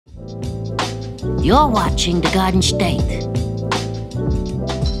You're watching The Garden State.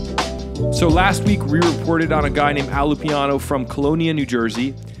 So last week, we reported on a guy named Lupiano from Colonia, New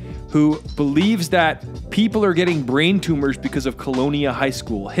Jersey, who believes that people are getting brain tumors because of Colonia High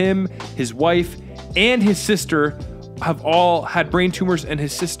School. Him, his wife, and his sister have all had brain tumors, and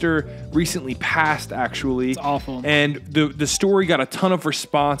his sister recently passed, actually. It's awful. And the story got a ton of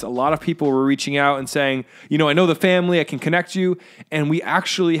response. A lot of people were reaching out and saying, you know, I know the family, I can connect you. And we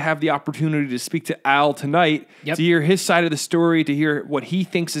actually have the opportunity to speak to Al tonight to hear his side of the story, to hear what he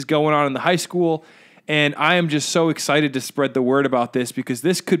thinks is going on in the high school. And I am just so excited to spread the word about this, because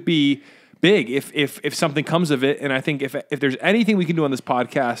this could be big if something comes of it. And I think if there's anything we can do on this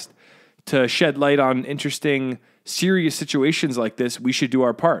podcast to shed light on interesting, serious situations like this, we should do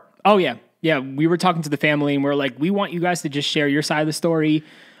our part. Oh, yeah. Yeah, we were talking to the family, and we're like, we want you guys to just share your side of the story.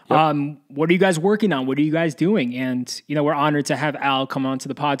 Yep. What are you guys working on? What are you guys doing? And, you know, we're honored to have Al come on to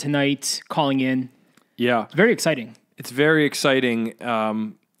the pod tonight, calling in. Yeah. It's very exciting. It's very exciting.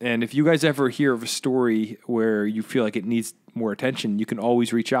 And if you guys ever hear of a story where you feel like it needs more attention, you can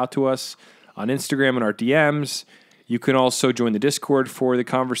always reach out to us on Instagram and our DMs. You can also join the Discord for the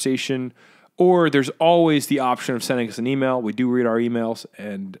conversation, or there's always the option of sending us an email. We do read our emails,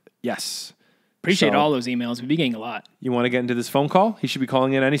 and yes. Appreciate all those emails. We've been getting a lot. You want to get into this phone call? He should be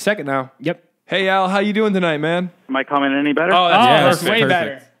calling in any second now. Yep. Hey, Al, how you doing tonight, man? Am I coming any better? Oh, that's way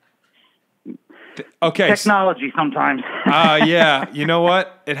better. Okay. Technology sometimes. Yeah. You know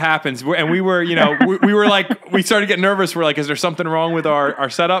what? It happens. And we were, you know, we were like, we started getting nervous. We're like, is there something wrong with our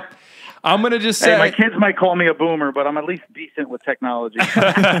setup? I'm going to just say. Hey, my kids might call me a boomer, but I'm at least decent with technology.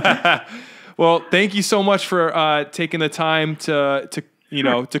 Well, thank you so much for taking the time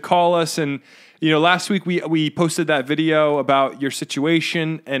to call us. And, you know, last week we posted that video about your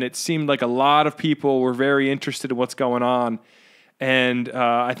situation, and it seemed like a lot of people were very interested in what's going on. And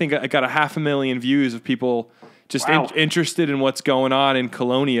I think I got 500,000 views of people just interested in what's going on in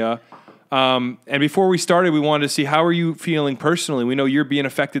Colonia. And before we started, we wanted to see, how are you feeling personally? We know you're being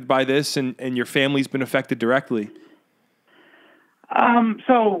affected by this, and your family's been affected directly.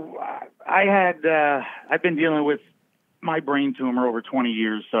 So I've been dealing with my brain tumor over 20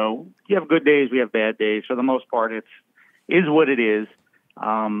 years. So you have good days, we have bad days. For the most part, is what it is.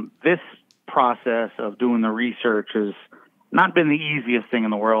 This process of doing the research has not been the easiest thing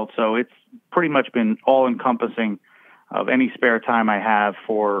in the world. So it's pretty much been all encompassing of any spare time I have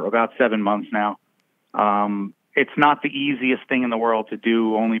for about 7 months now. It's not the easiest thing in the world to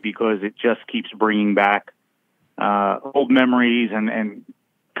do, only because it just keeps bringing back old memories and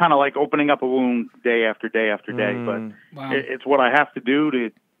kind of like opening up a wound day after day after day. But it's what I have to do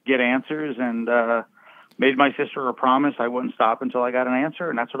to get answers, and made my sister a promise I wouldn't stop until I got an answer,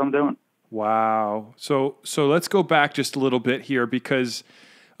 and that's what I'm doing. Wow. So let's go back just a little bit here, because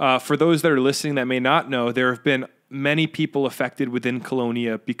for those that are listening that may not know, there have been many people affected within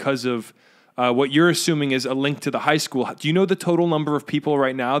Colonia because of what you're assuming is a link to the high school. Do you know the total number of people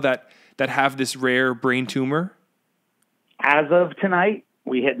right now that have this rare brain tumor? As of tonight,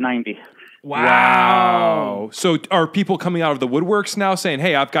 we hit 90. Wow. So are people coming out of the woodworks now saying,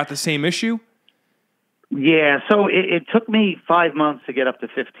 hey, I've got the same issue? Yeah, so it took me 5 months to get up to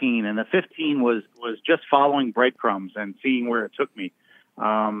 15, and the 15 was just following breadcrumbs and seeing where it took me.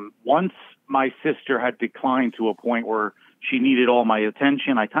 Once my sister had declined to a point where she needed all my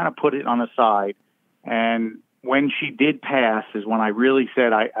attention, I kind of put it on the side. And when she did pass is when I really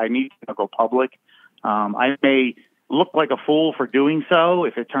said, I need to go public. I may look like a fool for doing so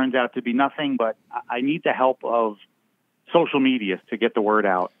if it turns out to be nothing, but I need the help of social media to get the word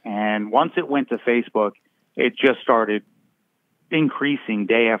out. And once it went to Facebook, it just started increasing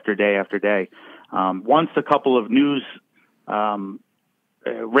day after day after day. Once a couple of news ran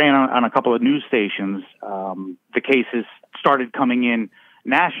on a couple of news stations, the cases started coming in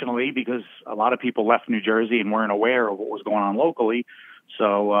nationally, because a lot of people left New Jersey and weren't aware of what was going on locally.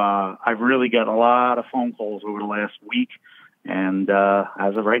 So I've really got a lot of phone calls over the last week. And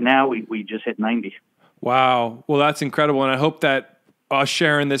as of right now, we just hit 90. Wow. Well, that's incredible. And I hope that us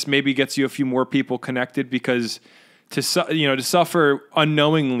sharing this maybe gets you a few more people connected, because to suffer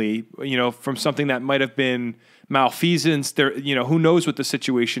unknowingly, from something that might have been malfeasance, there, who knows what the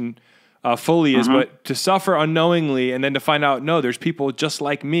situation fully is, but to suffer unknowingly and then to find out, no, there's people just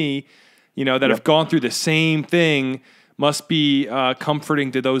like me, that have gone through the same thing, must be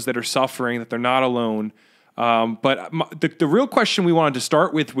comforting to those that are suffering, that they're not alone. But the real question we wanted to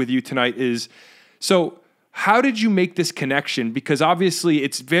start with you tonight is, so how did you make this connection? Because obviously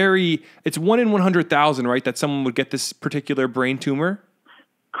it's 1 in 100,000, right? That someone would get this particular brain tumor.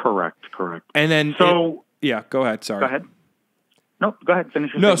 Correct. And then, go yeah, go ahead. Sorry. Go ahead. Nope, go ahead,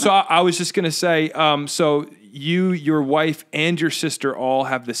 finish your No, statement. so I was just going to say, so you, your wife, and your sister all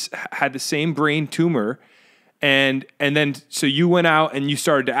had the same brain tumor, and then so you went out and you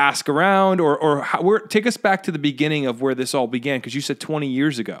started to ask around, or take us back to the beginning of where this all began, because you said 20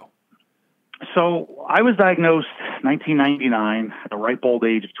 years ago. So I was diagnosed 1999 at the ripe old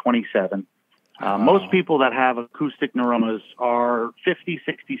age of 27. Most people that have acoustic neuromas are 50,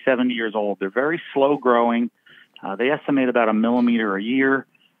 60, 70 years old. They're very slow growing. They estimate about 1 millimeter a year.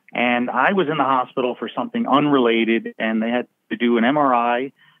 And I was in the hospital for something unrelated, and they had to do an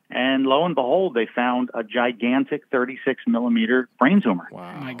MRI. And lo and behold, they found a gigantic 36 millimeter brain tumor.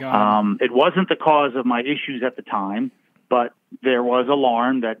 Wow. Oh my God. It wasn't the cause of my issues at the time, but there was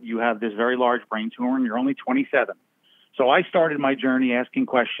alarm that you have this very large brain tumor and you're only 27. So I started my journey asking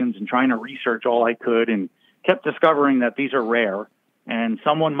questions and trying to research all I could, and kept discovering that these are rare. And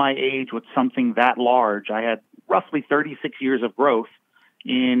someone my age with something that large, I had roughly 36 years of growth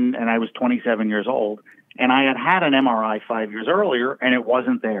and I was 27 years old. And I had an MRI 5 years earlier and it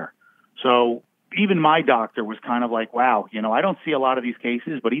wasn't there. So even my doctor was kind of like, wow, I don't see a lot of these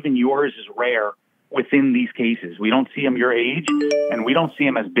cases, but even yours is rare within these cases. We don't see them your age, and we don't see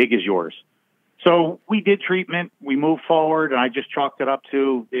them as big as yours. So we did treatment, we moved forward, and I just chalked it up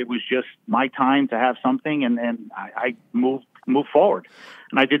to it was just my time to have something, and I moved forward.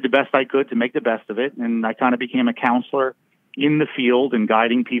 And I did the best I could to make the best of it, and I kind of became a counselor in the field and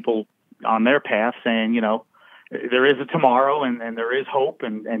guiding people on their path, saying, there is a tomorrow, and there is hope,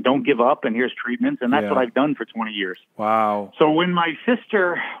 and don't give up, and here's treatments, and that's what I've done for 20 years. Wow. So when my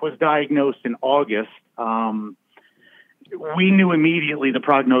sister was diagnosed in August, we knew immediately the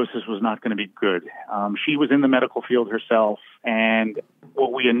prognosis was not going to be good. She was in the medical field herself, and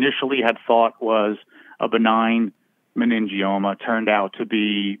what we initially had thought was a benign meningioma turned out to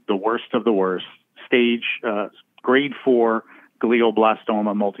be the worst of the worst, stage grade 4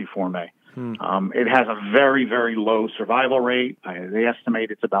 glioblastoma multiforme. It has a very, very low survival rate. They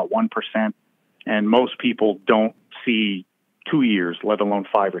estimate it's about 1%, and most people don't see 2 years, let alone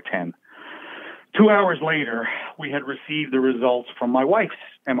 5 or 10. 2 hours later, we had received the results from my wife's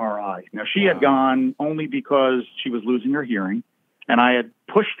MRI. Now, she had gone only because she was losing her hearing, and I had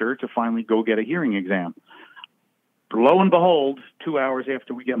pushed her to finally go get a hearing exam. Lo and behold, 2 hours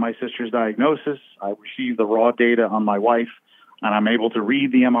after we get my sister's diagnosis, I received the raw data on my wife, and I'm able to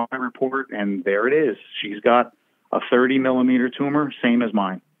read the MRI report, and there it is. She's got a 30 millimeter tumor, same as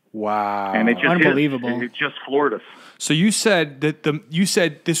mine. Wow. And it just unbelievable. It just floored us. So you said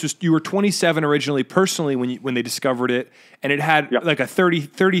that you were 27 originally personally when they discovered it, and it had like a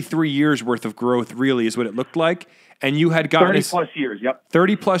 33 years worth of growth, really is what it looked like. And you had gotten 30 plus years.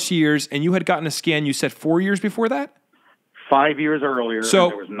 30 plus years, and you had gotten a scan, you said 4 years before that? 5 years earlier, so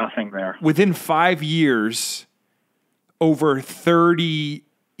and there was nothing there. Within 5 years, over 30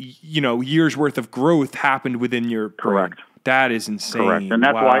 years worth of growth happened within your brain. Correct. That is insane. Correct. And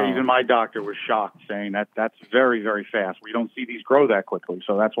that's why even my doctor was shocked, saying that's very, very fast. We don't see these grow that quickly.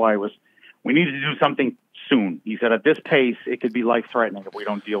 So that's why we needed to do something soon. He said, at this pace, it could be life-threatening if we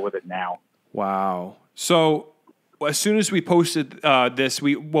don't deal with it now. Wow. So as soon as we posted this,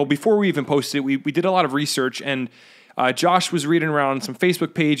 before we even posted it, we did a lot of research, and Josh was reading around some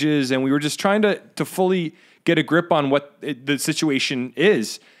Facebook pages, and we were just trying to fully get a grip on what the situation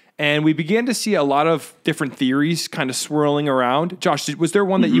is. And we began to see a lot of different theories kind of swirling around. Josh, was there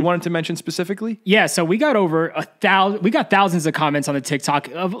one that you wanted to mention specifically? Yeah, so we got over 1,000. We got thousands of comments on the TikTok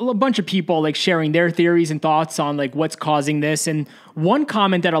of a bunch of people like sharing their theories and thoughts on like what's causing this. And one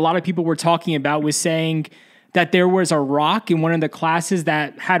comment that a lot of people were talking about was saying that there was a rock in one of the classes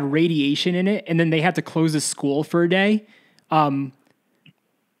that had radiation in it, and then they had to close the school for a day. Do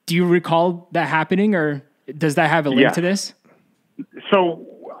you recall that happening, or does that have a link to this? So,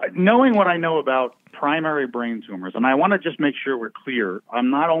 knowing what I know about primary brain tumors, and I want to just make sure we're clear,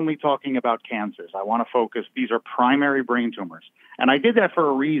 I'm not only talking about cancers. I want to focus, these are primary brain tumors. And I did that for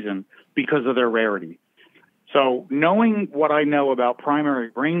a reason, because of their rarity. So knowing what I know about primary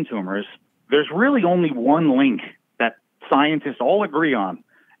brain tumors, there's really only one link that scientists all agree on,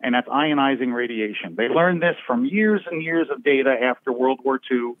 and that's ionizing radiation. They learned this from years and years of data after World War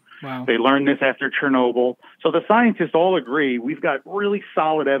II. Wow. They learned this after Chernobyl. So the scientists all agree we've got really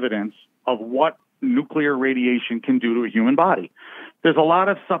solid evidence of what nuclear radiation can do to a human body. There's a lot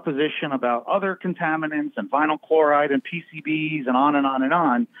of supposition about other contaminants and vinyl chloride and PCBs and on and on and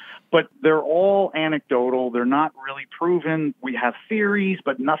on, but they're all anecdotal. They're not really proven. We have theories,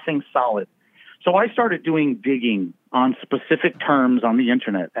 but nothing solid. So I started doing digging on specific terms on the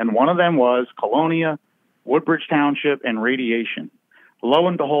internet, and one of them was Colonia, Woodbridge Township, and radiation. Lo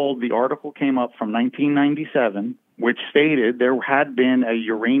and behold, the article came up from 1997 which stated there had been a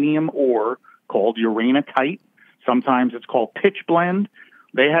uranium ore called uranitite. Sometimes it's called pitch blende.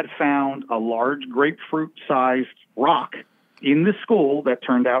 They had found a large grapefruit-sized rock in the school that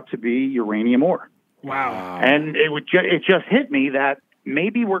turned out to be uranium ore. Wow. And it just hit me that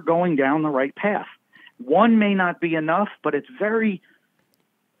maybe we're going down the right path. One may not be enough, but it's very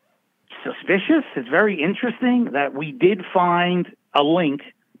suspicious. It's very interesting that we did find a link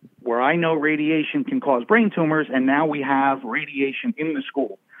where I know radiation can cause brain tumors, and now we have radiation in the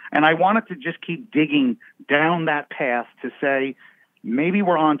school. And I wanted to just keep digging down that path to say, maybe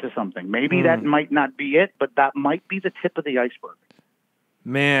we're onto something. Maybe that might not be it, but that might be the tip of the iceberg.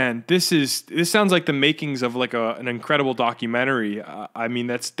 Man, this sounds like the makings of like an incredible documentary. I mean,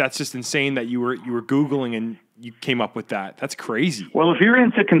 that's just insane that you were Googling and you came up with that. That's crazy. Well, if you're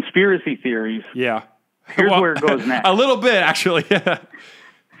into conspiracy theories, yeah, here's where it goes next. A little bit, actually.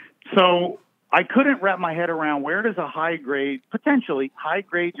 So I couldn't wrap my head around, where does a potentially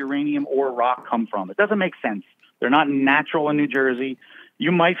high-grade uranium ore rock come from? It doesn't make sense. They're not natural in New Jersey.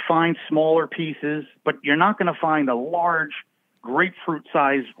 You might find smaller pieces, but you're not going to find a large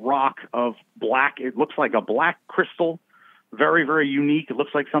grapefruit-sized rock of black. It looks like a black crystal, very, very unique. It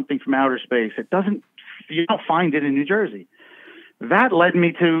looks like something from outer space. You don't find it in New Jersey. That led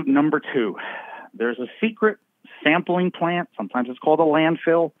me to number 2. There's a secret sampling plant. Sometimes it's called a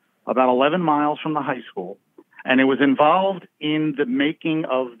landfill, about 11 miles from the high school. And it was involved in the making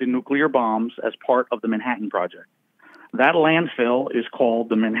of the nuclear bombs as part of the Manhattan Project. That landfill is called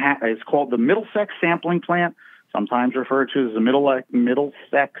the Middlesex Sampling Plant, sometimes referred to as the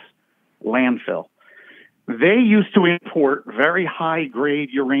Middlesex Landfill. They used to import very high-grade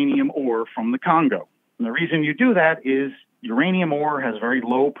uranium ore from the Congo. And the reason you do that is uranium ore has very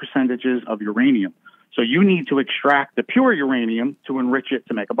low percentages of uranium. So you need to extract the pure uranium to enrich it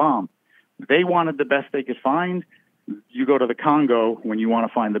to make a bomb. They wanted the best they could find. You go to the Congo when you want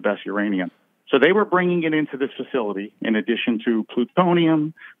to find the best uranium. So they were bringing it into this facility in addition to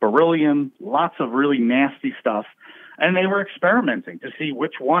plutonium, beryllium, lots of really nasty stuff. And they were experimenting to see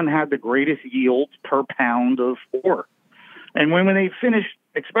which one had the greatest yield per pound of ore. And when they finished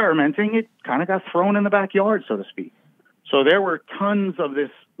experimenting, it kind of got thrown in the backyard, so to speak. So there were tons of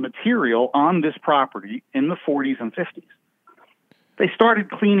this material on this property in the 40s and 50s. They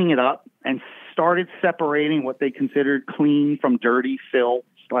started cleaning it up and started separating what they considered clean from dirty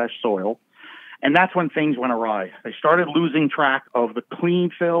fill/soil. And that's when things went awry. They started losing track of the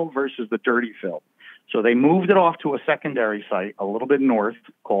clean fill versus the dirty fill. So they moved it off to a secondary site a little bit north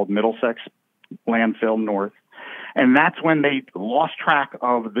called Middlesex Landfill North. And that's when they lost track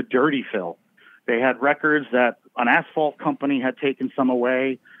of the dirty fill. They had records that an asphalt company had taken some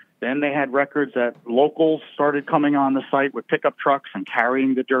away. Then they had records that locals started coming on the site with pickup trucks and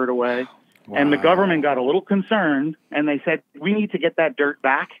carrying the dirt away. Wow. And the government got a little concerned, and they said, we need to get that dirt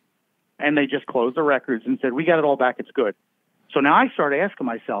back. And they just closed the records and said, we got it all back, it's good. So now I started asking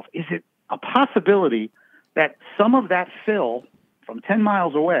myself, is it a possibility that some of that fill from 10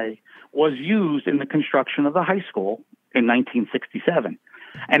 miles away was used in the construction of the high school in 1967?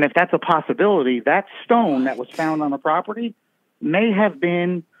 And if that's a possibility, that stone that was found on the property may have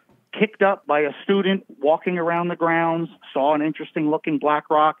been kicked up by a student walking around the grounds, saw an interesting-looking black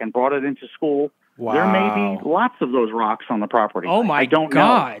rock, and brought it into school. Wow. There may be lots of those rocks on the property. Oh, my I don't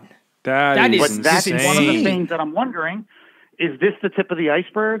God. know. That is But that's insane. one of the things that I'm wondering. Is this the tip of the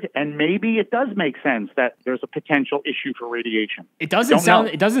iceberg? And maybe it does make sense that there's a potential issue for radiation. It doesn't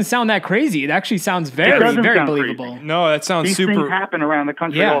sound that crazy. It actually sounds very believable. Crazy. No, that sounds These super. things happen around the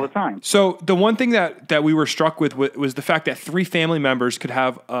country all the time. So the one thing that we were struck with was the fact that 3 family members could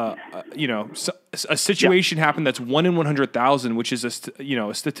have a situation happen that's 1 in 100,000, which is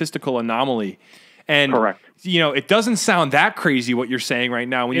a statistical anomaly. And correct. It doesn't sound that crazy what you're saying right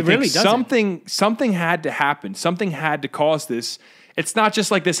now. When you think something had to happen, something had to cause this. It's not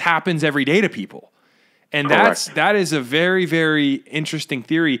just like this happens every day to people. And that is a very, very interesting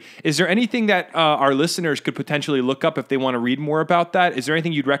theory. Is there anything that our listeners could potentially look up if they want to read more about that? Is there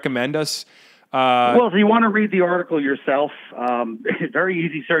anything you'd recommend us? Well, if you want to read the article yourself, very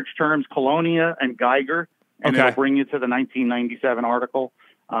easy search terms, Colonia and Geiger, and it'll bring you to the 1997 article.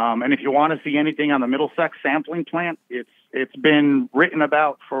 And if you want to see anything on the Middlesex sampling plant, it's been written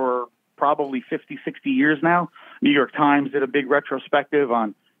about for probably 50, 60 years now. New York Times did a big retrospective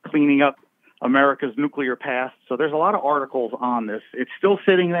on cleaning up America's nuclear past. So there's a lot of articles on this. It's still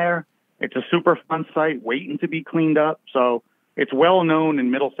sitting there. It's a super fun site waiting to be cleaned up. So it's well known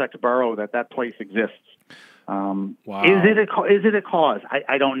in Middlesex Borough that place exists. Wow. Is it a cause?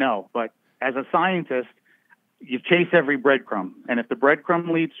 I don't know. But as a scientist, you chase every breadcrumb. And if the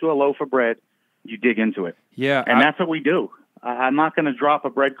breadcrumb leads to a loaf of bread, you dig into it. Yeah. And that's what we do. I'm not going to drop a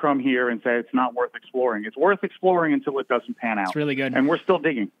breadcrumb here and say it's not worth exploring. It's worth exploring until it doesn't pan out. It's really good. And we're still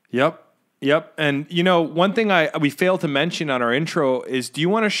digging. Yep. And one thing we failed to mention on our intro is, do you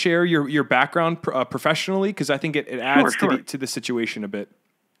want to share your background professionally? Because I think it adds to the situation a bit.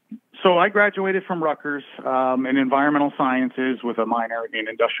 So I graduated from Rutgers in environmental sciences with a minor in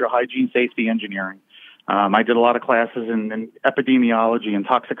industrial hygiene safety engineering. I did a lot of classes in epidemiology and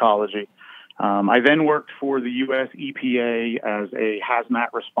toxicology. I then worked for the U.S. EPA as a hazmat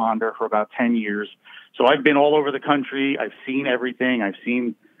responder for about 10 years. So I've been all over the country. I've seen everything. I've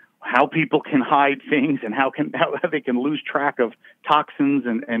seen how people can hide things and how they can lose track of toxins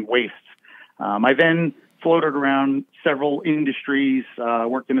and wastes. I then floated around several industries,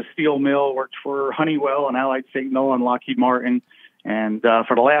 worked in a steel mill, worked for Honeywell and Allied Signal and Lockheed Martin. And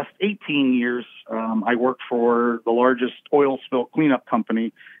for the last 18 years, I worked for the largest oil spill cleanup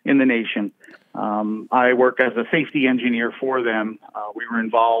company in the nation. I work as a safety engineer for them. We were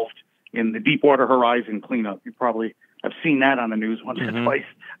involved in the Deepwater Horizon cleanup. You probably have seen that on the news once or twice.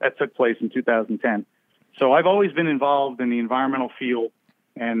 That took place in 2010. So I've always been involved in the environmental field.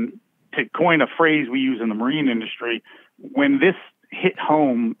 And to coin a phrase we use in the marine industry, when this hit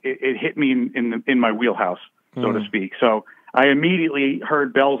home, it hit me in my wheelhouse, so to speak. So I immediately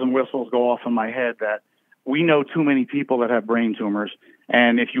heard bells and whistles go off in my head that we know too many people that have brain tumors.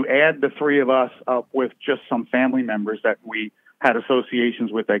 And if you add the three of us up with just some family members that we had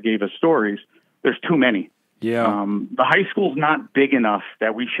associations with that gave us stories, there's too many. Yeah. The high school's not big enough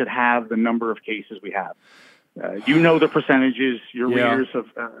that we should have the number of cases we have. The percentages. Your readers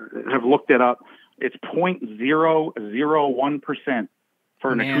have looked it up. It's 0.001%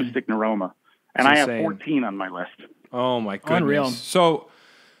 for an acoustic neuroma. And I have 14 on my list. Oh, my goodness. Unreal. So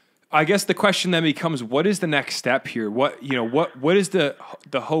I guess the question then becomes, what is the next step here? What is the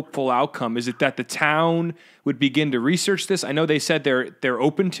hopeful outcome? Is it that the town would begin to research this? I know they said they're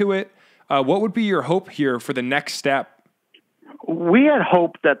open to it. What would be your hope here for the next step? We had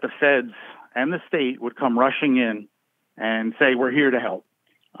hoped that the feds and the state would come rushing in and say, we're here to help.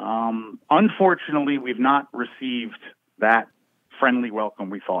 Unfortunately, we've not received that friendly welcome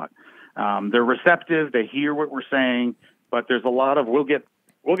we thought. They're receptive. They hear what we're saying, but there's a lot of, we'll get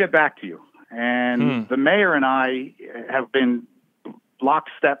back to you. And the mayor and I have been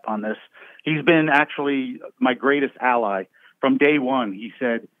lockstep on this. He's been actually my greatest ally from day one. He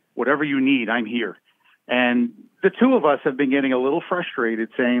said, whatever you need, I'm here. And the two of us have been getting a little frustrated,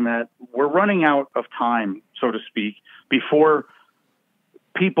 saying that we're running out of time, so to speak, before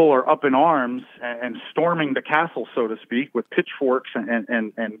people are up in arms and storming the castle, so to speak, with pitchforks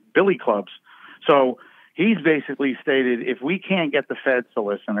and billy clubs. So he's basically stated, if we can't get the feds to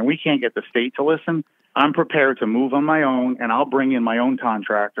listen and we can't get the state to listen, I'm prepared to move on my own, and I'll bring in my own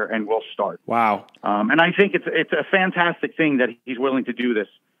contractor, and we'll start. Wow. And I think it's a fantastic thing that he's willing to do this.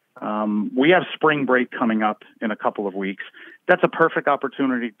 We have spring break coming up in a couple of weeks. That's a perfect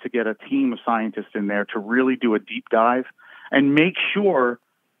opportunity to get a team of scientists in there to really do a deep dive and make sure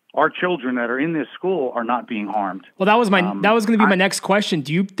our children that are in this school are not being harmed. Well, that was going to be my next question.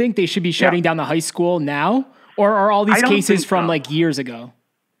 Do you think they should be shutting down the high school now, or are all these cases from like years ago?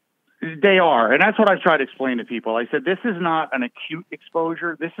 They are, and that's what I've tried to explain to people. I said, this is not an acute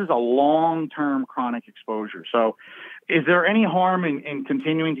exposure. This is a long-term chronic exposure. So is there any harm in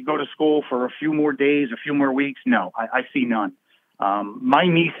continuing to go to school for a few more days, a few more weeks? No, I see none. My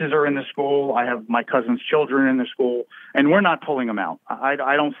nieces are in the school. I have my cousin's children in the school, and we're not pulling them out. I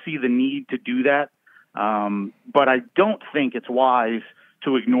don't see the need to do that. But I don't think it's wise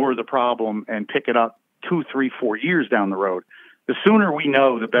to ignore the problem and pick it up 2, 3, 4 years down the road. The sooner we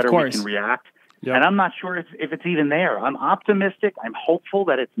know, the better we can react. Yep. And I'm not sure if it's even there. I'm optimistic. I'm hopeful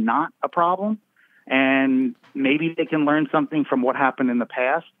that it's not a problem. And maybe they can learn something from what happened in the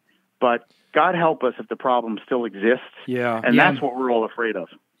past. But God help us if the problem still exists. Yeah. And that's what we're all afraid of.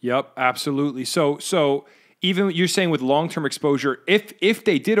 Yep, absolutely. So even you're saying with long-term exposure, if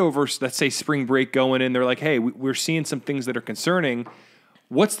they did over, let's say, spring break going in, they're like, hey, we're seeing some things that are concerning.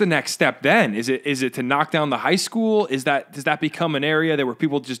 What's the next step then? Is it to knock down the high school? Does that become an area that where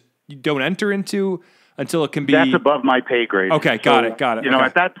people just don't enter into until it can be? That's above my pay grade. Okay, got it.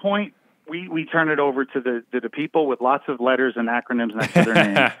 At that point, we turn it over to the people with lots of letters and acronyms next to their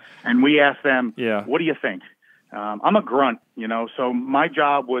names, and we ask them, what do you think? I'm a grunt, so my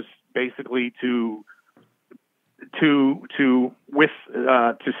job was basically to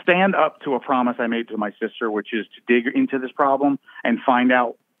stand up to a promise I made to my sister, which is to dig into this problem and find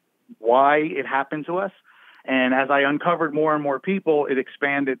out why it happened to us. And as I uncovered more and more people, it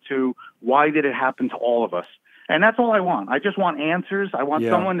expanded to why did it happen to all of us? And that's all I want. I just want answers. I want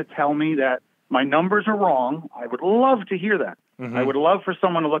someone to tell me that my numbers are wrong, I would love to hear that. I would love for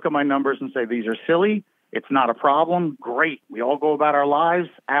someone to look at my numbers and say, these are silly. It's not a problem. Great. We all go about our lives.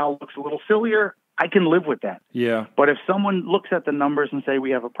 Al looks a little sillier. I can live with that. Yeah. But if someone looks at the numbers and say we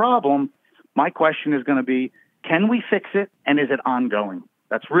have a problem, my question is going to be, can we fix it? And is it ongoing?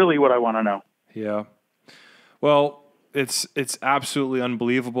 That's really what I want to know. Yeah. Well, it's absolutely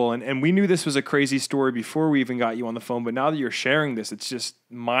unbelievable. And we knew this was a crazy story before we even got you on the phone, but now that you're sharing this, it's just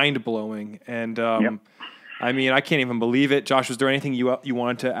mind blowing. And, I mean, I can't even believe it. Josh, was there anything you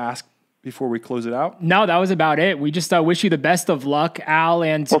wanted to ask before we close it out? No, that was about it. We just wish you the best of luck, Al.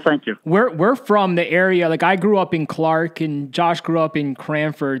 And well, thank you. We're from the area. Like, I grew up in Clark and Josh grew up in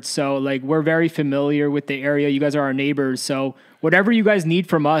Cranford. So like, we're very familiar with the area. You guys are our neighbors. So whatever you guys need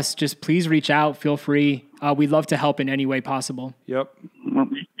from us, just please reach out. Feel free. We'd love to help in any way possible. Yep. Well,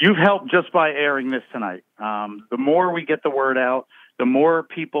 you've helped just by airing this tonight. The more we get the word out, the more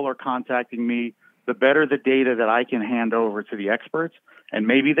people are contacting me, the better the data that I can hand over to the experts. And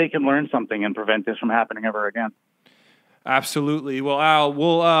maybe they can learn something and prevent this from happening ever again. Absolutely. Well, Al,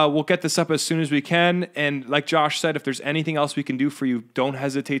 we'll get this up as soon as we can. And like Josh said, if there's anything else we can do for you, don't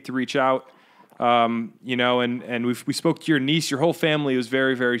hesitate to reach out. You know, and we spoke to your niece. Your whole family was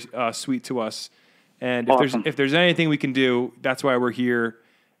very, very sweet to us. And Awesome. if there's anything we can do, that's why we're here.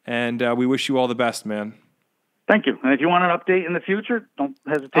 And we wish you all the best, man. Thank you. And if you want an update in the future, don't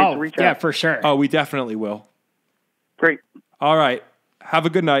hesitate to reach out. Yeah, for sure. Oh, we definitely will. Great. All right. Have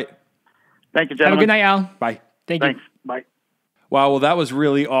a good night. Thank you, Have gentlemen. a good night, Al. Bye. Thank you. Thanks. Bye. Wow. Well, that was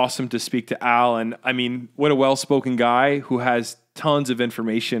really awesome to speak to Al. And I mean, what a well-spoken guy who has tons of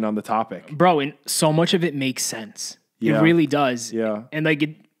information on the topic. Bro, and so much of it makes sense. Yeah. It really does. Yeah. And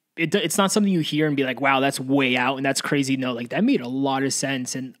like, it's not something you hear and be like, wow, that's way out and that's crazy. No, like, that made a lot of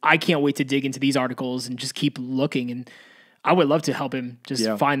sense. And I can't wait to dig into these articles and just keep looking. And I would love to help him just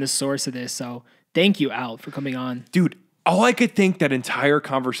find the source of this. So thank you, Al, for coming on. Dude, all I could think that entire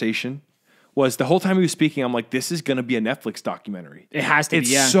conversation was the whole time he was speaking, I'm like, this is going to be a Netflix documentary. It has to be,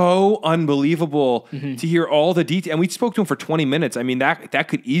 yeah. It's so unbelievable to hear all the detail. And we spoke to him for 20 minutes. I mean, that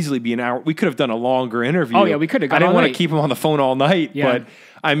could easily be an hour. We could have done a longer interview. Oh, yeah, we could have. I didn't want to keep him on the phone all night. Yeah. But,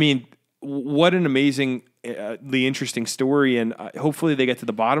 I mean, what an amazingly interesting story. And hopefully they get to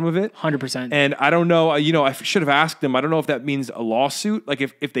the bottom of it. 100%. And I don't know, you know, I should have asked him. I don't know if that means a lawsuit. Like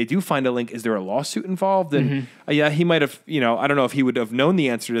if they do find a link, is there a lawsuit involved? And yeah, he might have, you know, I don't know if he would have known the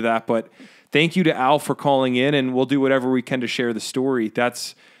answer to that, but thank you to Al for calling in, and we'll do whatever we can to share the story.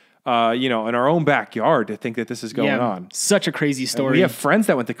 That's, you know, in our own backyard to think that this is going on. Such a crazy story. And we have friends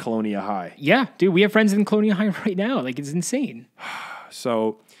that went to Colonia High. Yeah, dude, we have friends in Colonia High right now. Like, it's insane.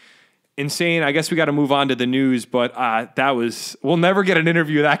 So insane. I guess we got to move on to the news, but we'll never get an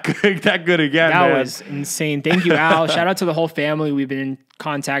interview that good again. That man. was insane. Thank you, Al. Shout out to the whole family we've been in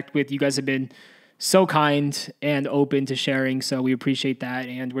contact with. You guys have been so kind and open to sharing, so we appreciate that,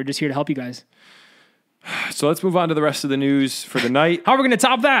 and we're just here to help you guys. So let's move on to the rest of the news for the night. How are we going to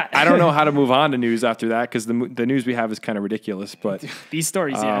top that? I don't know how to move on to news after that because the news we have is kind of ridiculous. But these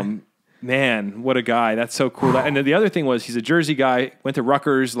stories, man, what a guy! That's so cool. And then the other thing was he's a Jersey guy, went to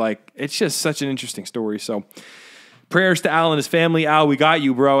Rutgers. Like, it's just such an interesting story. So prayers to Al and his family. Al, we got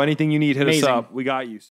you, bro. Anything you need, hit us up. We got you.